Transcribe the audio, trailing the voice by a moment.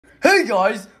Hey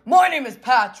guys, my name is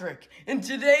Patrick, and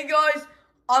today guys,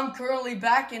 I'm currently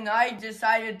back and I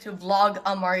decided to vlog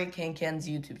on Mario Can-Can's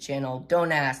YouTube channel.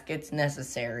 Don't ask, it's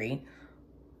necessary.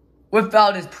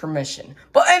 Without his permission.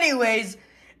 But anyways,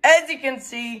 as you can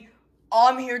see,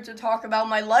 I'm here to talk about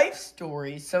my life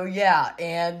story. So yeah,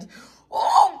 and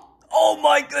oh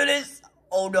my goodness.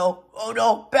 Oh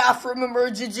no, bathroom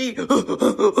emergency.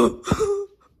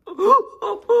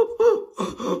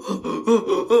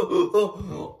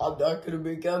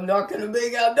 I'm not gonna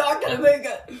make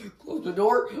it. Close the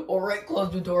door. Alright,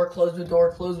 close the door. Come on,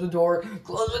 close the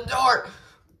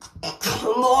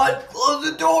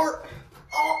door.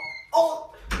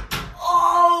 Oh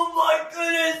my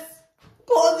goodness.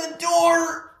 Close the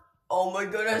door. Oh my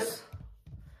goodness.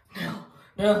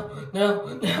 Now.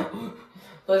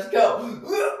 Let's go.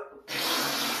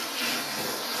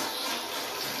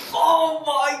 Oh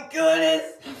my goodness.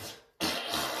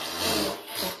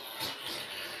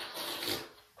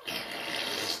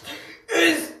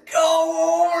 It's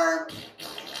go over.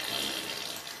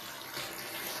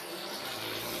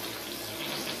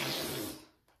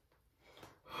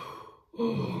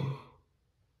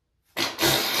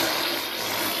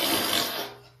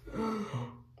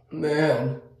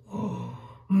 Man.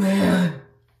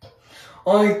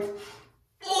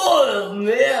 Oh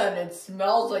man, it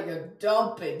smells like a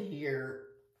dump in here.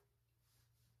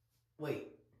 Wait.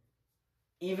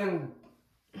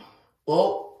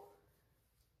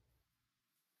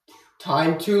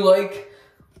 Time to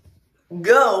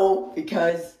go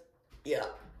because, yeah.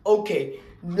 Okay,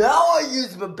 now I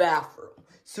use the bathroom.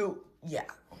 So, yeah.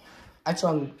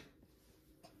 Actually,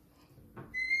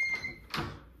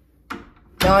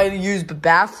 now I use the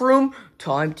bathroom.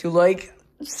 Time to,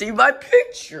 see my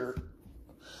picture.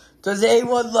 Does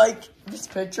anyone like this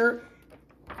picture?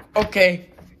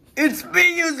 Okay, it's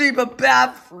me using the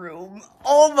bathroom.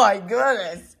 Oh my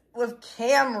goodness. With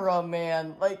camera,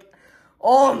 man.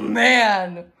 Oh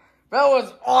man. That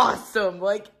was awesome.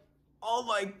 Oh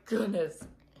my goodness.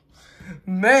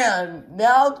 Man,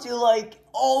 now to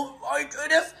oh my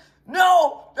goodness.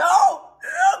 No.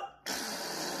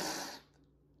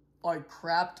 I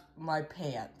crapped my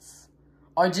pants.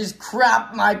 I just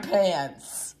crapped my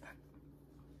pants.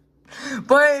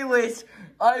 But anyways,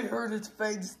 I heard it's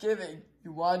Thanksgiving.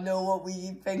 You wanna know what we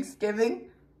eat Thanksgiving?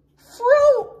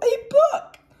 Throw a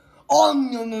book. Oh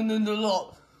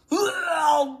no.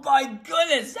 Oh my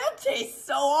goodness, that tastes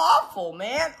so awful,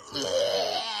 man.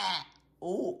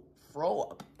 Oh, throw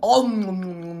up. Oh,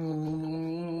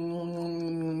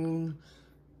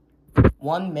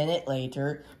 1 minute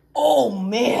later. Oh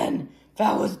man,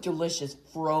 that was delicious.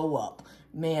 Throw up.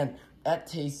 Man, that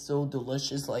tastes so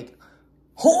delicious.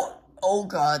 Oh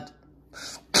god.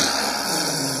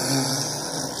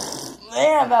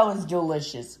 Man, that was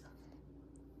delicious.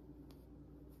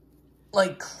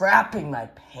 Crapping my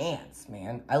pants,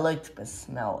 man. I liked the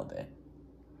smell of it.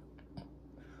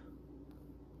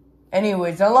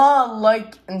 Anyways, I want to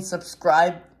like and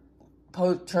subscribe.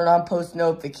 Turn on post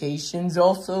notifications.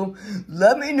 Also,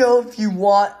 let me know if you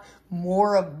want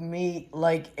more of me,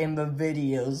 in the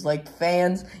videos.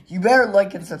 Fans, you better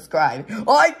like and subscribe.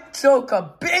 I took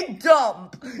a big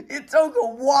dump. It took a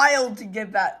while to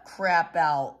get that crap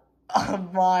out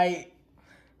of my...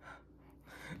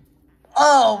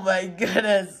 Oh my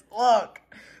goodness, look,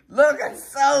 it's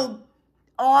so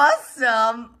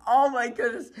awesome. Oh my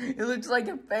goodness, it looks like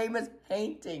a famous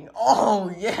painting.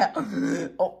 Oh yeah,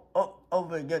 oh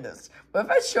my goodness. But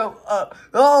if I show up,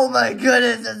 oh my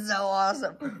goodness, it's so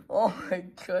awesome. Oh my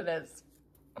goodness.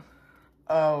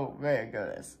 Oh my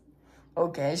goodness.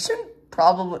 Okay, I should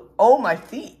probably, my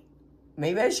feet.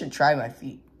 Maybe I should try my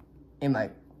feet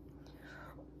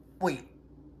wait,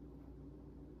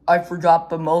 I forgot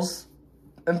the most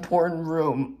important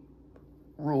rule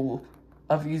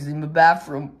of using the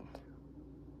bathroom.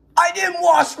 I didn't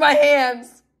wash my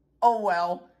hands. Oh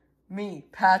well, me,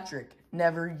 Patrick,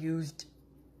 never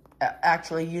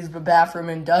actually used the bathroom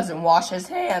and doesn't wash his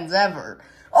hands ever.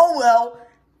 Oh well.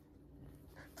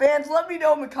 Fans, let me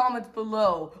know in the comments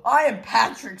below. I am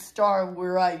Patrick Star,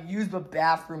 where I use the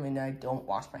bathroom and I don't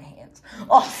wash my hands.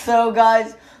 Also,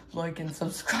 guys, like and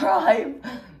subscribe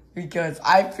because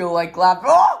I feel like laughing.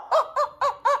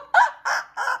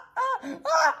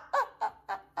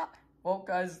 Well,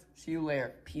 guys, see you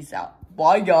later. Peace out.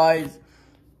 Bye, guys.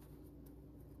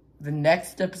 The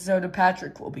next episode of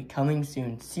Patrick will be coming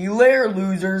soon. See you later,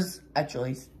 losers.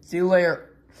 Actually, see you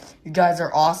later. You guys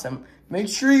are awesome. Make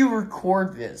sure you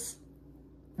record this.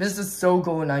 This is so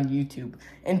going on YouTube.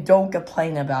 And don't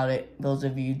complain about it, those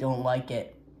of you who don't like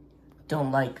it.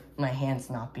 Don't like my hands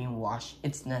not being washed.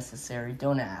 It's necessary.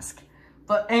 Don't ask.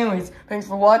 But anyways, thanks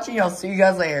for watching. I'll see you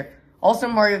guys later. Also,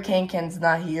 Mario Cancan's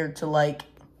not here to, like,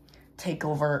 take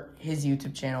over his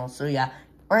YouTube channel. So, yeah,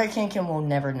 Mario Cancan will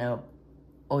never know.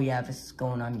 Oh, yeah, this is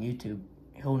going on YouTube.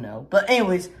 He'll know. But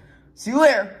anyways, see you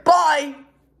later. Bye!